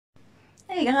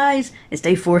Hey guys, it's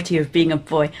day 40 of being a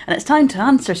boy, and it's time to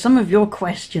answer some of your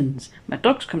questions. My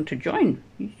dog's come to join.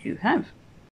 You have.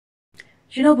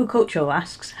 Shinobu Kocho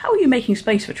asks, how are you making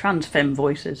space for trans femme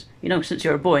voices? You know, since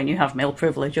you're a boy and you have male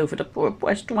privilege over the poor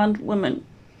Westland women.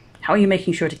 How are you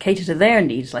making sure to cater to their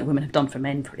needs like women have done for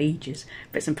men for ages?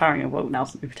 But it's empowering and woke now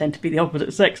since we pretend to be the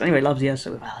opposite sex. Anyway, loves you,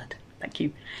 so valid. Thank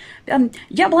you.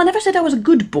 Yeah, well, I never said I was a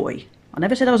good boy. I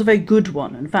never said I was a very good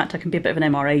one. In fact, I can be a bit of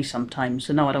an MRA sometimes,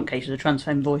 so no, I don't cater to trans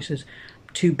femme voices.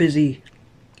 I'm too busy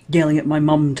yelling at my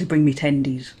mum to bring me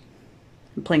tendies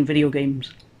and playing video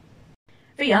games.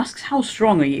 V asks, how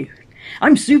strong are you?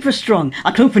 I'm super strong.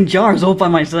 I can open jars all by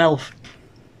myself.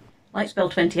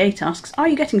 Lightspell28 asks, are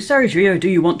you getting surgery or do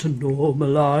you want to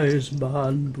normalise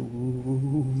man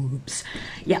boobs?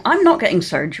 Yeah, I'm not getting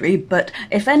surgery, but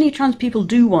if any trans people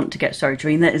do want to get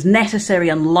surgery, then it is necessary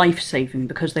and life-saving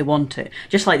because they want it.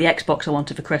 Just like the Xbox I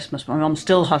wanted for Christmas, but my mum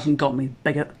still hasn't got me,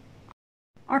 bigot.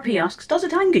 RP asks, does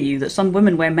it anger you that some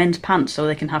women wear men's pants so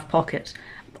they can have pockets?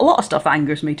 A lot of stuff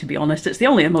angers me, to be honest. It's the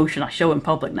only emotion I show in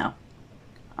public now.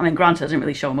 I mean, granted, I didn't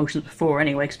really show emotions before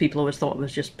anyway, because people always thought it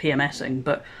was just PMSing,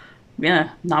 but yeah,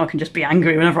 now I can just be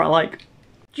angry whenever I like.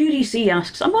 Judy C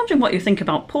asks, I'm wondering what you think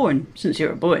about porn, since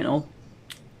you're a boy and all.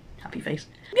 Happy face.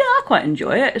 Yeah, I quite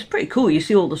enjoy it. It's pretty cool. You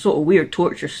see all the sort of weird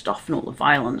torture stuff and all the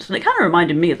violence, and it kind of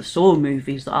reminded me of the Saw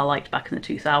movies that I liked back in the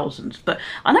 2000s, but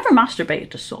I never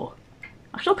masturbated to Saw.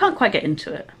 I still can't quite get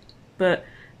into it, but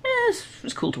yeah,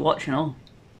 it's cool to watch and all.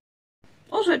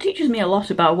 Also, it teaches me a lot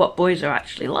about what boys are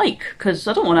actually like, because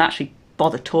I don't want to actually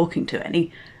bother talking to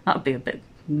any. That would be a bit...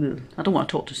 I don't want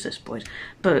to talk to cis boys,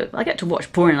 but I get to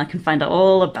watch porn and I can find out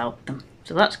all about them,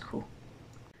 so that's cool.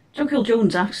 Jokill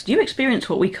Jones asks, do you experience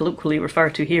what we colloquially refer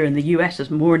to here in the US as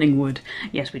morning wood?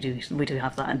 Yes, we do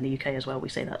have that in the UK as well, we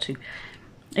say that too.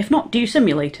 If not, do you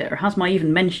simulate it, or has my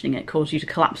even mentioning it caused you to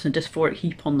collapse in a dysphoric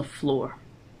heap on the floor?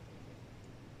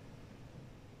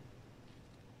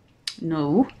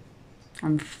 No,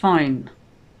 I'm fine.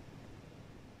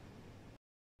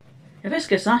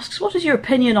 Hibiscus asks, what is your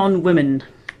opinion on women?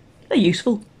 They're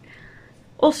useful.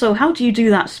 Also, how do you do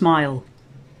that smile?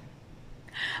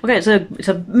 Okay, it's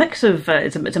a mix of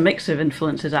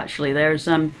influences actually. There's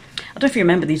I don't know if you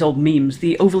remember these old memes,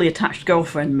 the overly attached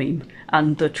girlfriend meme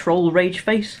and the troll rage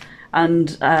face. And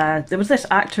there was this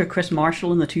actor, Chris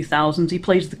Marshall, in the 2000s. He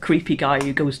plays the creepy guy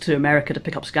who goes to America to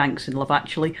pick up skanks in Love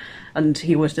Actually, and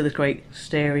he always did this great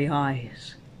starey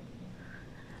eyes.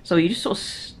 So you just sort of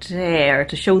stare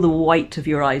to show the white of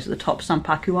your eyes at the top,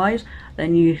 Sanpaku eyes,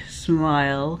 then you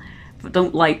smile, but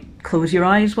don't like close your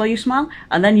eyes while you smile,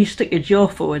 and then you stick your jaw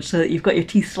forward so that you've got your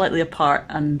teeth slightly apart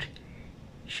and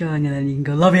showing, and then you can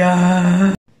go, love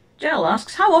ya! Jell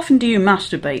asks, how often do you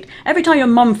masturbate? Every time your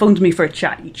mum phones me for a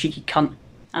chat, you cheeky cunt.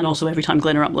 And also every time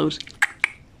Glenner uploads.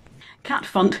 Cat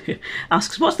Fund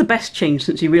asks, what's the best change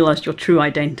since you realised your true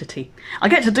identity? I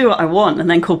get to do what I want and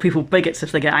then call people bigots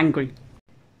if they get angry.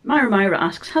 Myra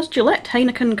asks, has Gillette,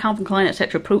 Heineken, Calvin Klein,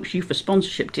 etc. approached you for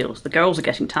sponsorship deals? The girls are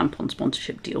getting tampon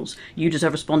sponsorship deals. You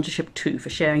deserve a sponsorship too for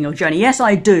sharing your journey. Yes,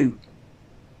 I do.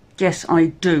 Yes, I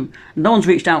do. No one's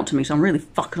reached out to me, so I'm really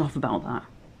fucking off about that.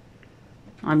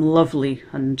 I'm lovely,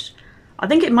 and I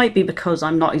think it might be because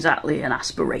I'm not exactly an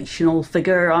aspirational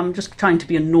figure. I'm just trying to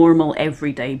be a normal,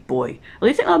 everyday boy. Well,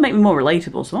 you think that would make me more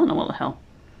relatable, so I don't know what the hell.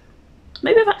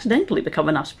 Maybe I've accidentally become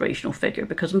an aspirational figure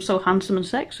because I'm so handsome and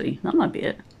sexy. That might be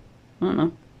it. I don't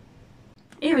know.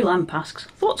 Eerie Lamp asks,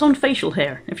 thoughts on facial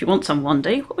hair? If you want some one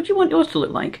day, what would you want yours to look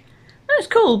like? It's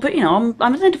cool, but you know,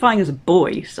 I'm identifying as a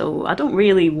boy, so I don't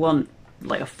really want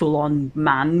like a full-on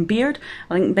man beard.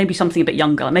 I think maybe something a bit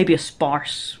younger, like maybe a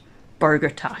sparse burger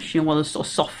tash, you know, one of those sort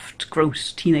of soft,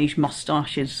 gross teenage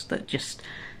moustaches that just,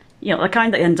 you know, the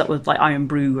kind that ends up with like iron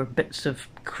brew or bits of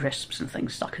crisps and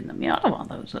things stuck in them. Yeah, I don't want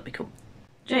those, that'd be cool.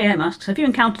 JM asks, have you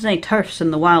encountered any turfs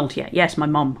in the wild yet? Yes, my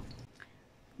mum.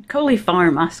 Coley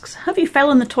Farm asks, have you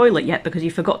fell in the toilet yet because you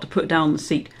forgot to put down the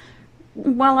seat?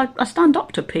 Well, I stand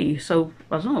up to pee, so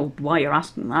I don't know why you're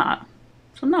asking that.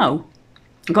 So no.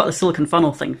 I got the silicone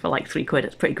funnel thing for like £3.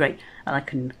 It's pretty great. And I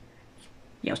can,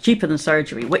 you know, it's cheaper than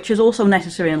surgery, which is also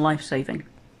necessary and life-saving.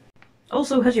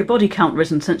 Also, has your body count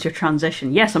risen since your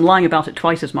transition? Yes, I'm lying about it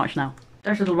twice as much now.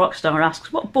 There's Little Rockstar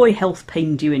asks, what boy health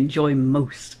pain do you enjoy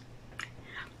most?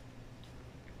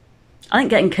 I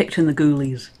think getting kicked in the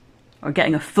ghoulies. Or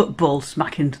getting a football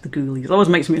smack into the ghoulies. It always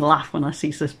makes me laugh when I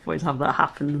see cis boys have that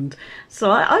happen. And so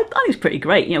I think it's pretty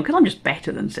great, you know, because I'm just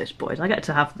better than cis boys. I get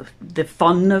to have the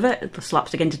fun of it, the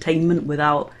slapstick entertainment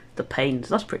without the pain.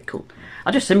 So that's pretty cool.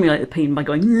 I just simulate the pain by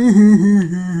going,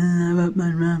 I want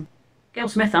my ram. Gail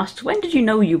Smith asks, when did you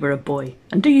know you were a boy?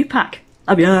 And do you pack?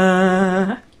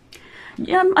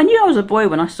 yeah, I knew I was a boy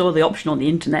when I saw the option on the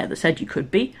internet that said you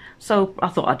could be, so I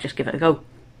thought I'd just give it a go.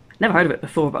 Never heard of it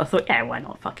before, but I thought, yeah, why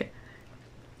not, fuck it.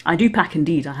 I do pack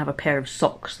indeed. I have a pair of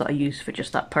socks that I use for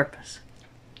just that purpose.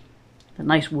 They're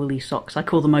nice woolly socks. I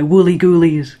call them my woolly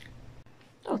ghoulies.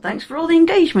 So thanks for all the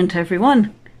engagement,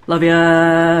 everyone. Love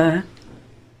ya!